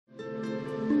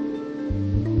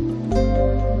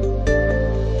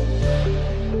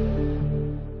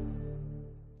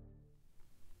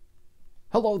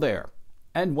Hello there,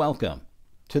 and welcome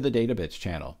to the Data Bits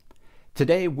channel.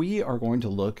 Today we are going to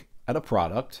look at a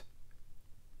product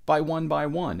by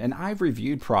 1byOne, and I've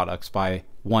reviewed products by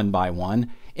 1byOne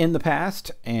in the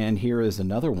past, and here is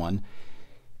another one.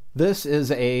 This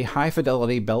is a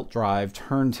high-fidelity belt drive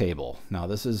turntable. Now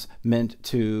this is meant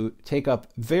to take up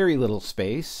very little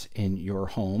space in your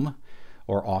home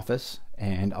or office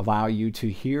and allow you to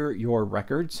hear your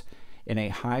records in a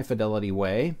high-fidelity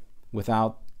way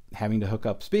without having to hook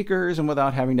up speakers and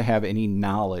without having to have any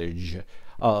knowledge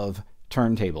of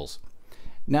turntables.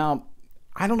 Now,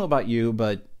 I don't know about you,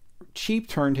 but cheap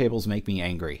turntables make me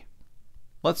angry.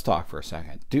 Let's talk for a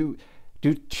second. Do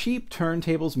cheap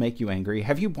turntables make you angry?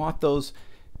 Have you bought those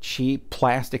cheap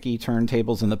plasticky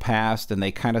turntables in the past and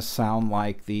they kind of sound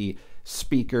like the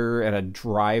speaker at a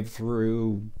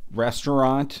drive-through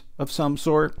restaurant of some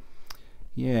sort?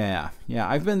 Yeah,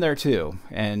 I've been there too,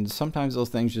 and sometimes those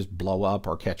things just blow up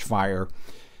or catch fire.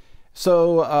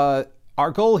 So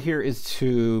our goal here is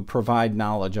to provide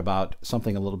knowledge about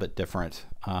something a little bit different.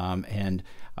 And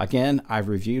again, I've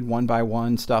reviewed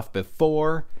 1byOne stuff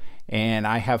before, and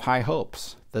I have high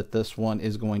hopes that this one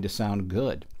is going to sound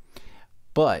good.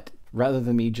 But rather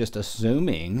than me just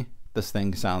assuming this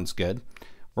thing sounds good,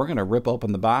 we're going to rip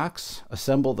open the box,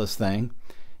 assemble this thing,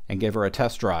 and give her a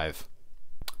test drive.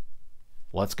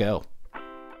 Let's go.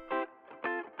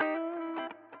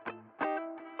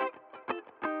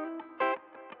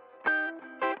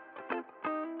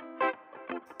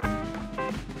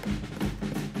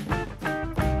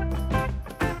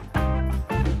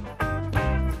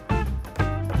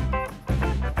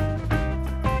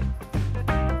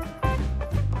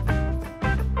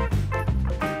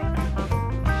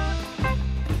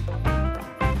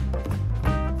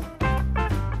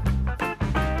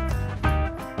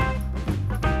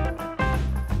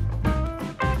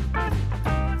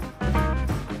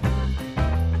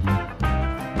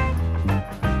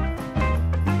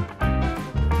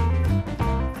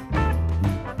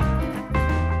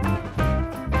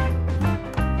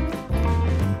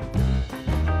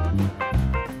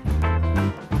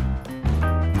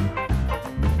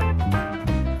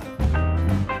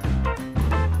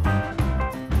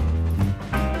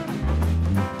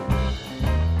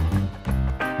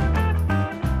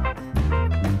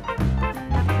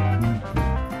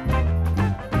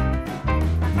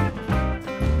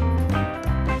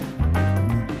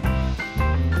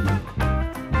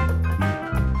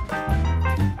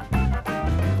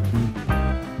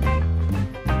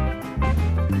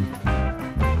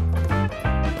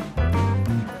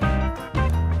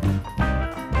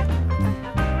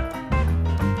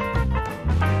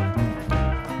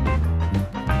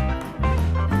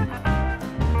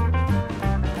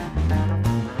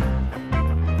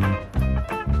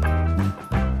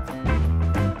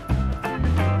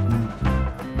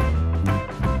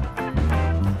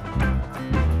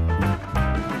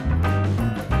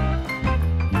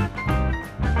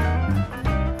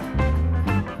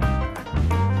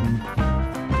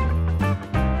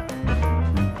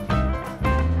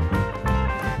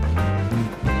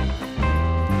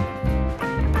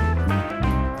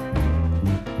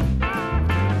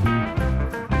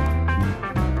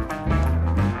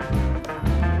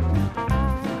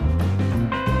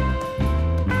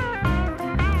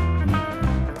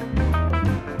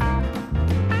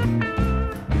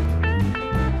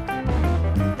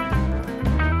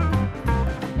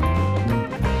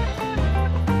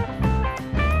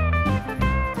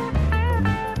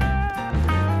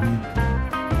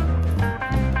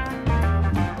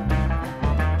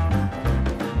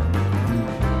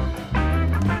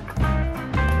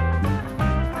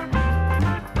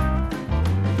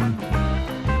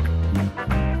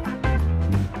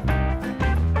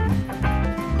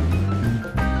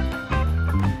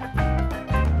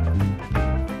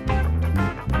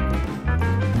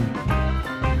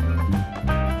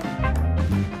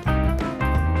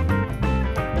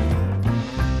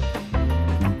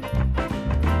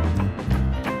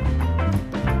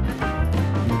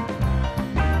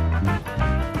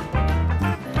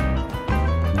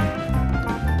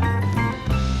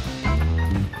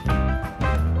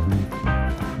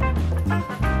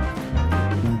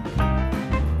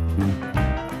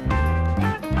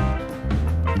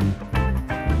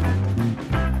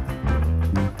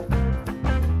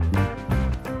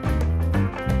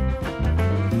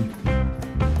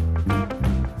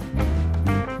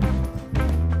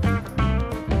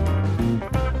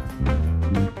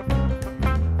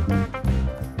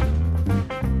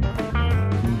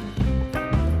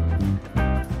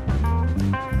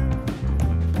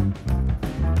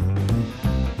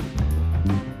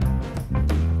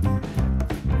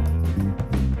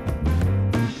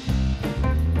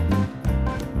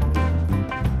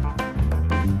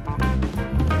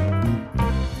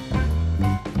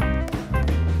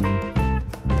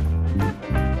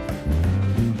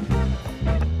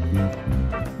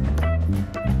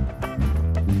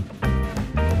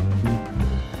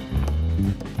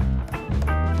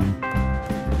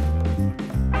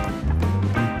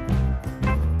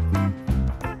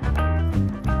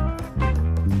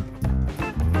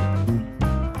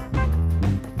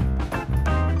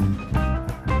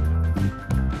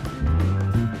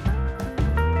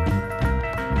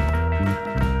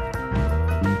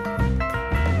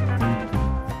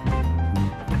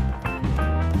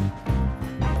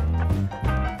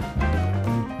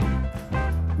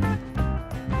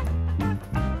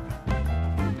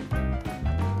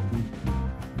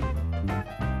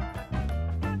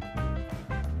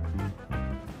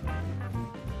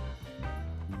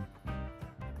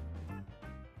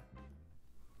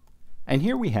 And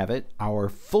here we have it, our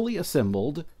fully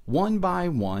assembled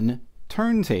 1x1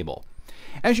 turntable.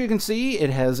 As you can see, it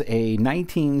has a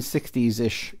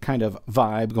 1960s-ish kind of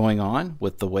vibe going on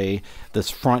with the way this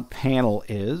front panel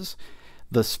is.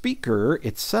 The speaker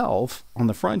itself on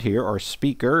the front here, or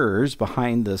speakers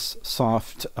behind this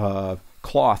soft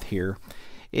cloth here,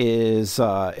 is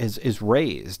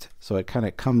raised. So it kind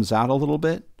of comes out a little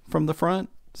bit from the front,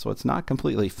 so it's not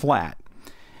completely flat.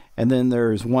 And then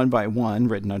there's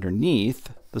 1x1 written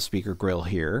underneath the speaker grill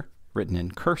here, written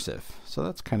in cursive. So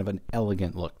that's kind of an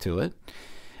elegant look to it.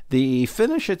 The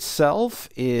finish itself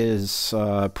is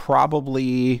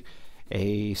probably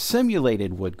a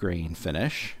simulated wood grain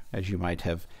finish, as you might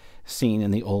have seen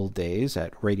in the old days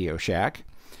at Radio Shack.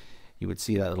 You would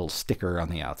see that little sticker on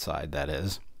the outside, that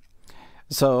is.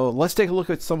 So let's take a look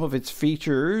at some of its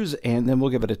features, and then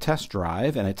we'll give it a test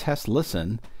drive and a test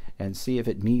listen and see if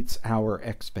it meets our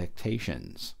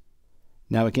expectations.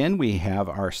 Now again, we have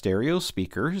our stereo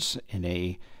speakers in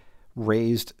a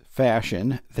raised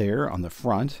fashion there on the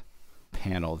front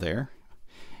panel there.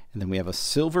 And then we have a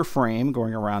silver frame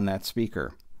going around that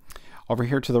speaker. Over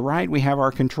here to the right, we have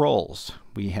our controls.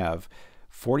 We have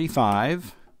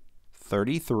 45,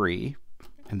 33,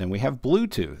 and then we have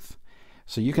Bluetooth.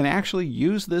 So you can actually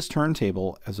use this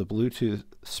turntable as a Bluetooth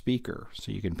speaker.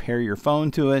 So you can pair your phone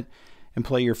to it and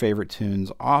play your favorite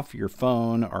tunes off your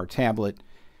phone or tablet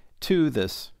to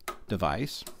this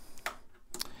device.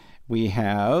 We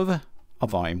have a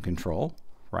volume control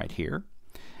right here.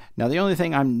 Now the only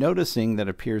thing I'm noticing that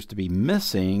appears to be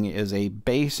missing is a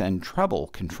bass and treble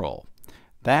control.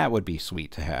 That would be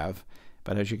sweet to have,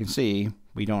 but as you can see,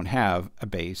 we don't have a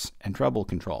bass and treble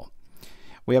control.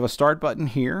 We have a start button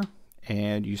here,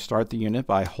 and you start the unit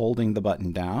by holding the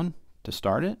button down to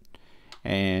start it,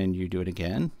 and you do it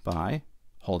again by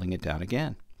holding it down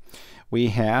again. We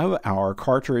have our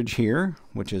cartridge here,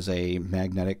 which is a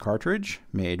magnetic cartridge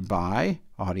made by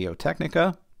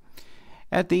Audio-Technica.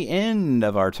 At the end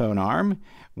of our tone arm,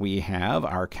 we have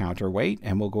our counterweight,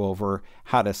 and we'll go over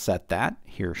how to set that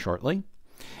here shortly.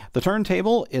 The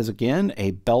turntable is again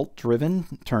a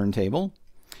belt-driven turntable.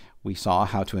 We saw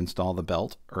how to install the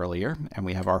belt earlier, and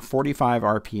we have our 45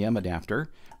 RPM adapter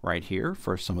right here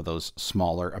for some of those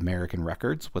smaller American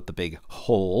records with the big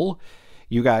hole.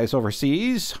 You guys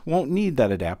overseas won't need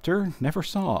that adapter. Never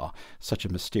saw such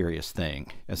a mysterious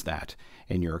thing as that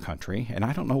in your country, and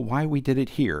I don't know why we did it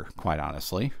here, quite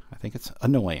honestly. I think it's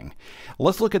annoying.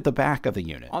 Let's look at the back of the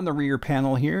unit. On the rear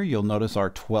panel here, you'll notice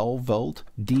our 12-volt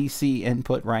DC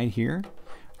input right here.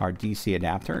 Our DC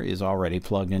adapter is already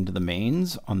plugged into the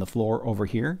mains on the floor over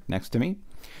here next to me.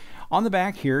 On the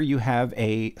back here, you have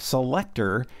a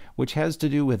selector, which has to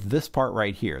do with this part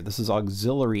right here. This is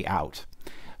auxiliary out.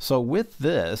 So with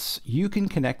this, you can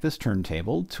connect this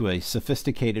turntable to a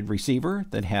sophisticated receiver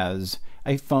that has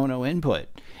a phono input.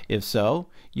 If so,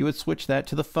 you would switch that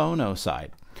to the phono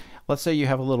side. Let's say you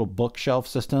have a little bookshelf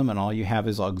system and all you have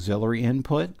is auxiliary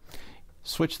input.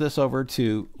 Switch this over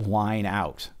to line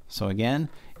out. So again,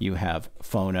 you have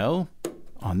phono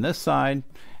on this side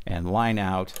and line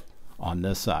out on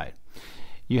this side.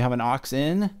 You have an aux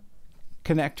in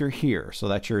connector here. So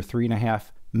that's your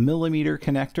 3.5mm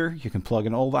connector. You can plug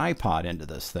an old iPod into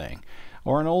this thing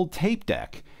or an old tape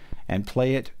deck and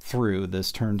play it through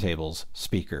this turntable's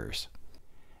speakers.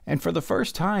 And for the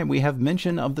first time, we have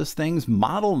mention of this thing's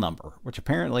model number, which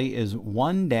apparently is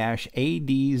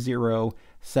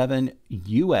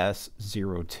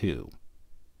 1-AD07US02.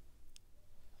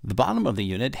 The bottom of the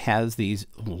unit has these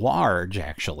large,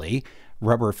 actually,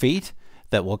 rubber feet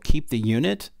that will keep the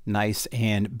unit nice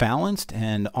and balanced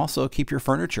and also keep your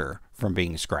furniture from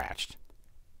being scratched.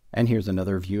 And here's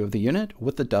another view of the unit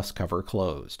with the dust cover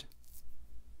closed.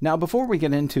 Now, before we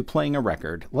get into playing a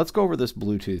record, let's go over this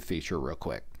Bluetooth feature real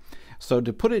quick. So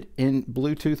to put it in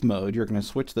Bluetooth mode, you're going to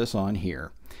switch this on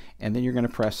here, and then you're going to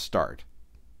press start.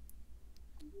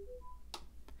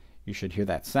 You should hear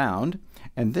that sound,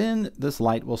 and then this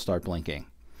light will start blinking.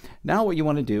 Now what you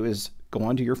want to do is go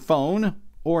onto your phone,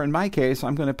 or in my case,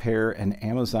 I'm going to pair an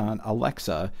Amazon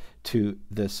Alexa to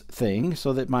this thing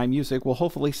so that my music will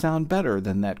hopefully sound better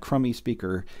than that crummy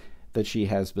speaker that she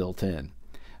has built in.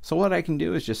 So what I can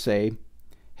do is just say,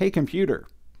 "Hey computer,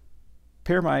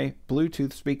 pair my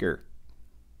Bluetooth speaker."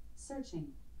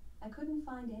 Searching. I couldn't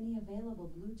find any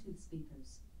available Bluetooth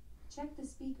speakers. Check the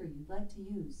speaker you'd like to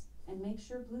use and make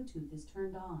sure Bluetooth is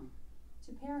turned on.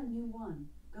 To pair a new one,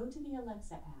 go to the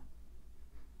Alexa app.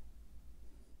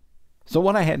 So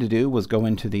what I had to do was go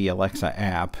into the Alexa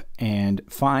app and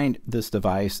find this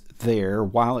device there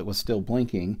while it was still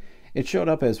blinking. It showed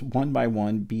up as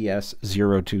 1x1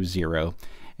 BS020,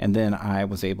 and then I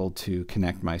was able to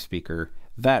connect my speaker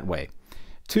that way.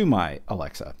 to my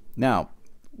Alexa. Now,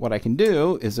 what I can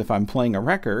do is if I'm playing a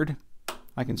record,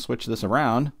 I can switch this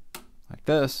around like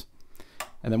this.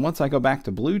 And then once I go back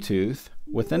to Bluetooth,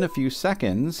 within a few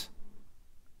seconds,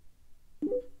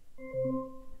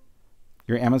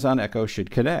 your Amazon Echo should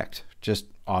connect just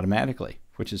automatically,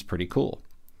 which is pretty cool.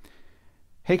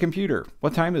 Hey computer,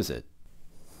 what time is it?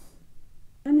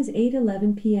 Time is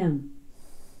 8:11 p.m.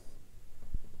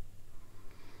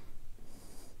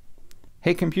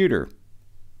 Hey computer,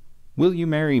 will you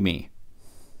marry me?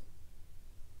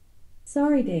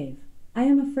 Sorry, Dave. I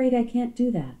am afraid I can't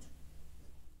do that.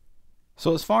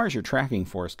 So as far as your tracking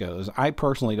force goes, I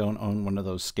personally don't own one of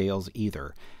those scales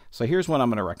either. So here's what I'm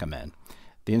going to recommend.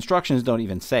 The instructions don't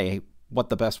even say what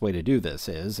the best way to do this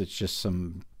is. It's just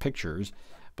some pictures.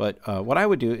 But what I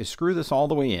would do is screw this all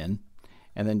the way in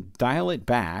and then dial it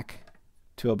back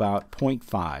to about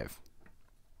 0.5.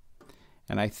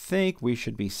 And I think we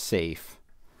should be safe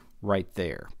right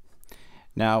there.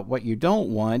 Now, what you don't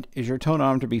want is your tone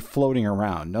arm to be floating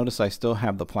around. Notice I still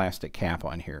have the plastic cap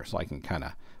on here so I can kind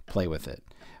of play with it.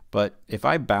 But if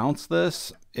I bounce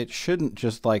this, it shouldn't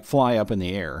just like fly up in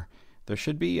the air. There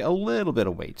should be a little bit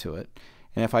of weight to it.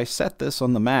 And if I set this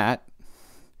on the mat,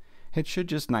 it should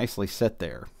just nicely sit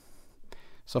there.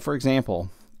 So for example,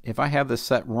 if I have this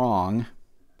set wrong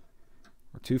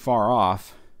or too far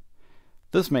off,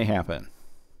 this may happen.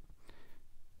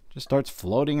 Just starts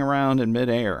floating around in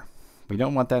midair. We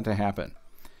don't want that to happen.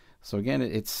 So again,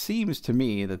 it seems to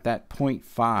me that that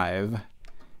 0.5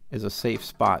 is a safe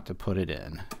spot to put it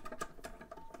in.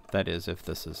 That is, if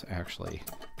this is actually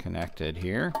connected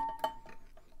here.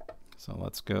 So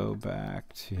let's go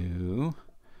back to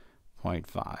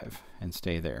 0.5 and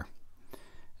stay there.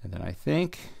 And then I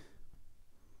think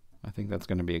that's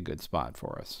going to be a good spot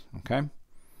for us. Okay.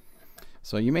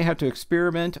 So you may have to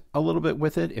experiment a little bit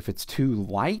with it. If it's too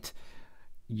light,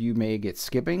 you may get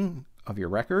skipping of your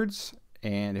records.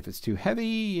 And if it's too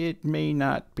heavy, it may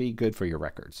not be good for your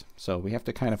records. So we have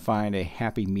to kind of find a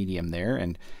happy medium there.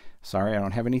 And sorry, I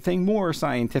don't have anything more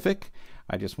scientific.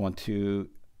 I just want to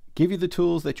give you the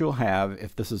tools that you'll have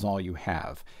if this is all you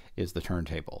have, is the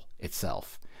turntable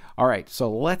itself. All right,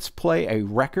 so let's play a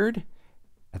record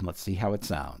and let's see how it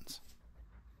sounds.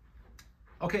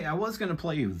 Okay, I was going to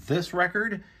play you this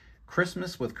record,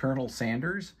 Christmas with Colonel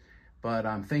Sanders, but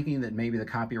I'm thinking that maybe the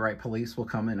copyright police will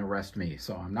come and arrest me.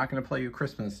 So I'm not going to play you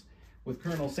Christmas with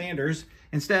Colonel Sanders.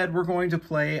 Instead, we're going to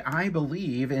play I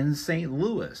Believe in St.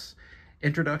 Louis.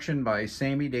 Introduction by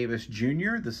Sammy Davis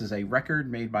Jr. This is a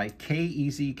record made by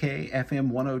KEZK FM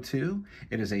 102.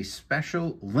 It is a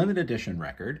special limited edition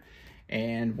record.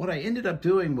 And what I ended up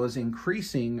doing was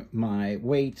increasing my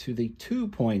way to the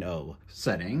 2.0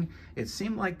 setting. It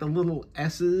seemed like the little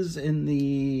S's in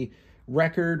the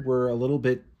record were a little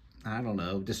bit, I don't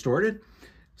know, distorted.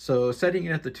 So setting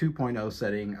it at the 2.0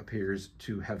 setting appears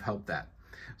to have helped that.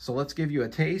 So let's give you a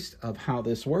taste of how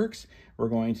this works. We're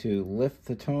going to lift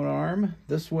the tone arm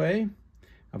this way.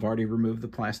 I've already removed the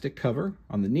plastic cover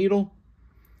on the needle.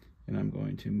 And I'm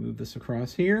going to move this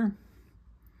across here.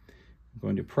 I'm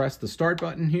going to press the start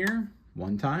button here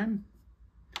one time,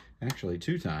 actually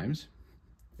 2 times.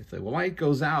 If the light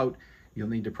goes out, you'll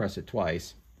need to press it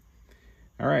twice.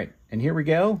 All right, and here we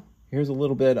go. Here's a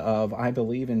little bit of I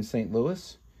Believe in St.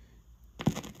 Louis,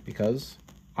 because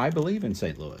I believe in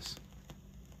St. Louis.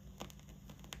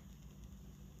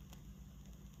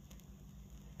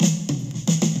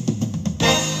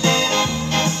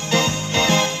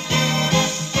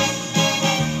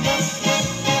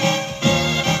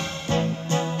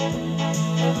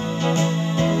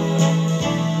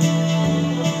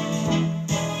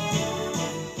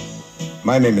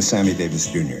 My name is Sammy Davis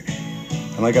Jr.,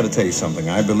 and I got to tell you something.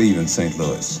 I believe in St.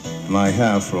 Louis, and I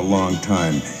have for a long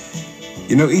time.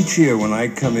 You know, each year when I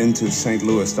come into St.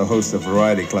 Louis to host a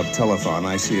Variety Club telethon,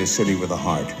 I see a city with a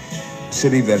heart, a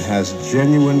city that has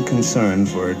genuine concern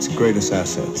for its greatest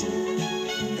assets,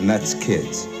 and that's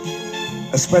kids.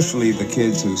 Especially the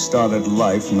kids who started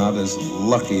life not as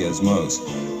lucky as most.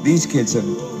 These kids have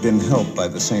been helped by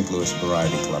the St. Louis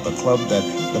Variety Club, a club that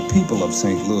the people of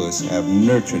St. Louis have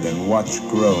nurtured and watched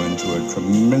grow into a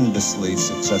tremendously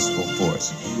successful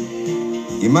force.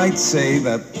 You might say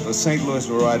that the St. Louis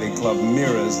Variety Club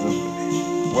mirrors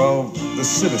the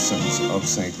citizens of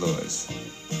St. Louis.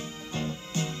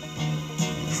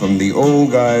 From the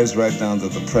old guys right down to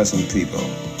the present people.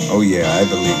 Oh yeah, I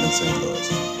believe in St.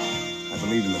 Louis. I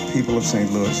believe in the people of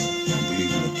St. Louis. I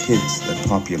believe in the kids that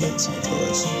populate St.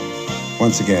 Louis.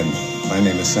 Once again, my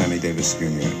name is Sammy Davis Jr.,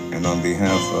 and on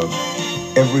behalf of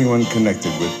everyone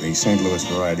connected with the St. Louis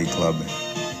Variety Club,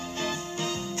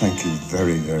 thank you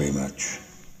very, very much.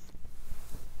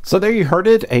 So there you heard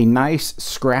it, a nice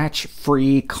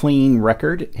scratch-free, clean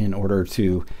record in order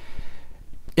to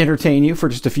entertain you for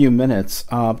just a few minutes.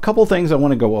 A couple things I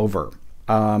want to go over,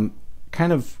 kind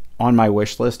of on my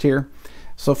wish list here.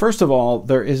 So first of all,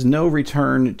 there is no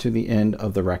return to the end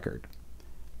of the record.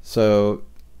 So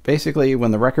basically,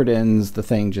 when the record ends, the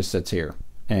thing just sits here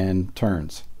and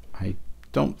turns. I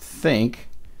don't think...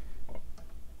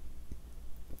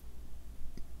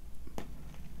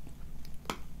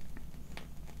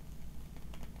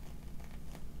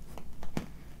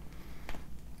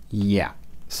 Yeah,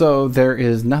 so there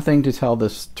is nothing to tell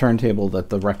this turntable that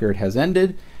the record has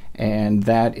ended, and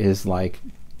that is like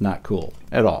not cool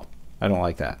at all. I don't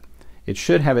like that. It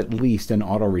should have at least an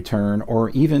auto return, or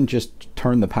even just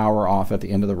turn the power off at the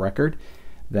end of the record.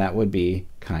 That would be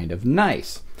kind of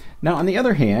nice. Now, on the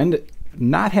other hand,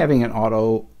 not having an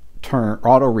auto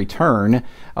return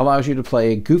allows you to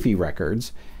play goofy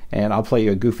records, and I'll play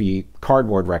you a goofy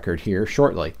cardboard record here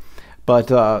shortly. But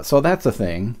so that's a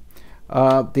thing.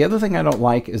 The other thing I don't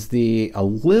like is a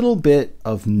little bit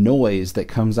of noise that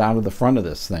comes out of the front of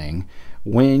this thing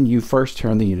when you first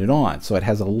turn the unit on. So it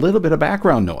has a little bit of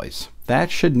background noise. That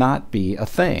should not be a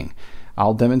thing.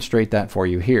 I'll demonstrate that for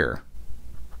you here.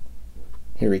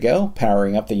 Here we go,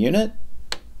 powering up the unit.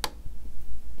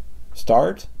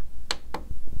 Start.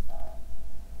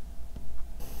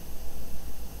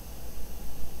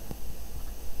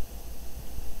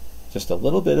 Just a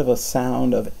little bit of a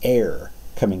sound of air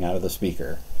coming out of the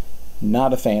speaker.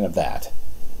 Not a fan of that.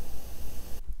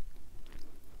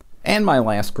 And my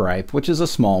last gripe, which is a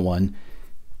small one,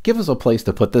 give us a place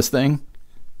to put this thing.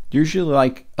 Usually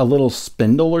like a little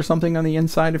spindle or something on the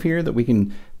inside of here that we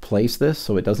can place this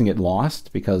so it doesn't get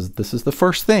lost, because this is the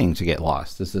first thing to get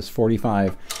lost, is this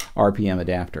 45 RPM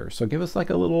adapter. So give us like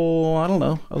a little, I don't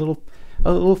know, a little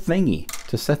thingy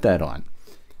to set that on.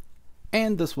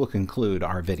 And this will conclude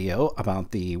our video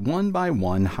about the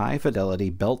 1x1 high fidelity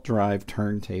belt drive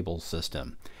turntable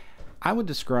system. I would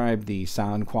describe the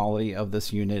sound quality of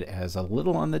this unit as a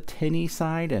little on the tinny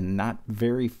side and not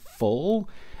very full,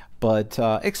 but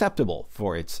acceptable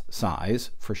for its size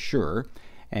for sure.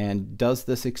 And does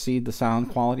this exceed the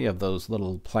sound quality of those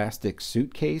little plastic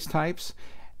suitcase types?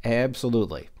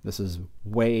 Absolutely. This is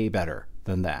way better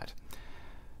than that.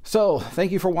 So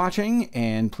thank you for watching,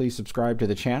 and please subscribe to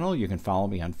the channel. You can follow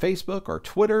me on Facebook or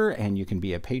Twitter, and you can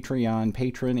be a Patreon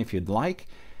patron if you'd like.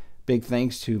 Big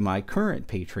thanks to my current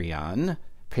Patreon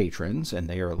patrons, and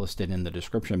they are listed in the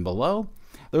description below.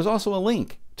 There's also a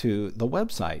link to the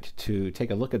website to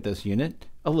take a look at this unit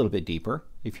a little bit deeper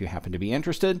if you happen to be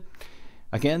interested.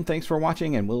 Again, thanks for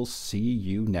watching, and we'll see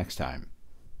you next time.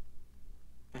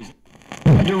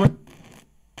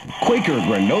 Quaker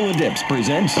Granola Dips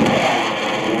presents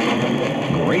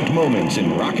Great Moments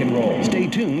in Rock and Roll. Stay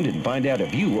tuned and find out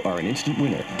if you are an instant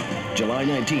winner. July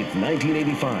 19th,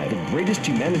 1985, the greatest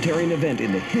humanitarian event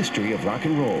in the history of rock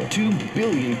and roll. 2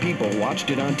 billion people watched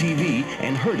it on TV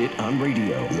and heard it on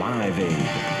radio. Live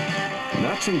Aid.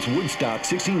 Not since Woodstock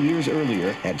 16 years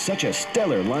earlier had such a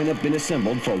stellar lineup been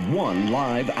assembled for one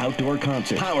live outdoor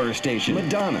concert. Power Station,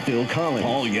 Madonna, Phil Collins,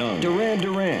 Paul Young, Duran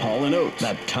Duran, Hall & Oates,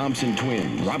 the Thompson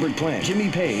Twins, Robert Plant, Jimmy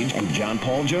Page, and John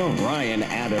Paul Jones, Bryan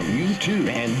Adams, U2,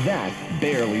 and that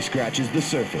barely scratches the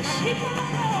surface.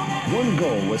 One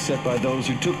goal was set by those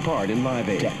who took part in Live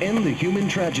Aid: to end the human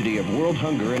tragedy of world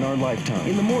hunger in our lifetime.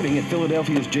 In the morning at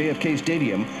Philadelphia's JFK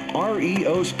Stadium,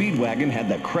 REO Speedwagon had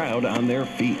the crowd on their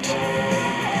feet.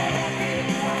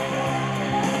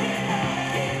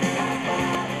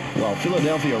 While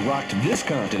Philadelphia rocked this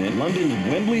continent, London's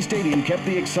Wembley Stadium kept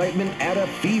the excitement at a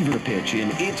fever pitch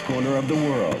in its corner of the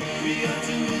world.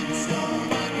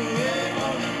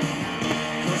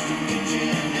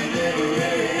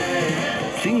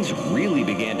 Things really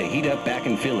began to heat up back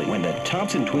in Philly when the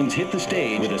Thompson Twins hit the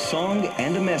stage with a song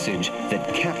and a message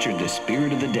that captured the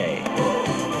spirit of the day.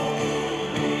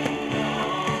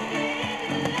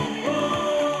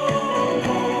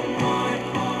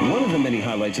 One of the many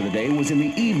highlights of the day was in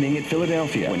the evening at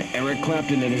Philadelphia, when Eric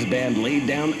Clapton and his band laid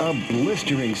down a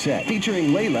blistering set featuring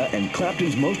Layla and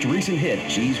Clapton's most recent hit,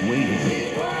 She's Waiting.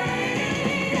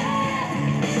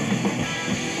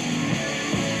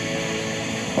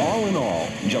 All in all,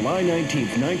 July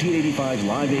 19th, 1985's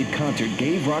Live Aid concert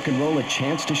gave rock and roll a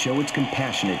chance to show its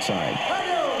compassionate side.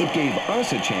 It gave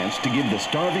us a chance to give the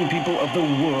starving people of the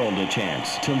world a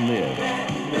chance to live.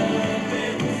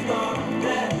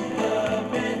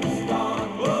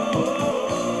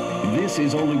 This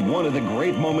is only one of the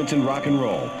great moments in rock and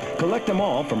roll. Collect them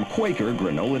all from Quaker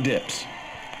Granola Dips.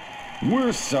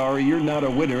 We're sorry you're not a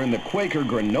winner in the Quaker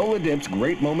Granola Dips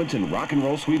Great Moments in Rock and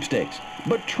Roll Sweepstakes.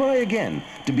 But try again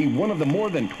to be one of the more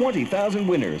than 20,000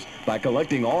 winners by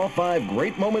collecting all 5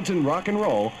 Great Moments in Rock and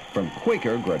Roll from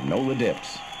Quaker Granola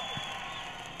Dips.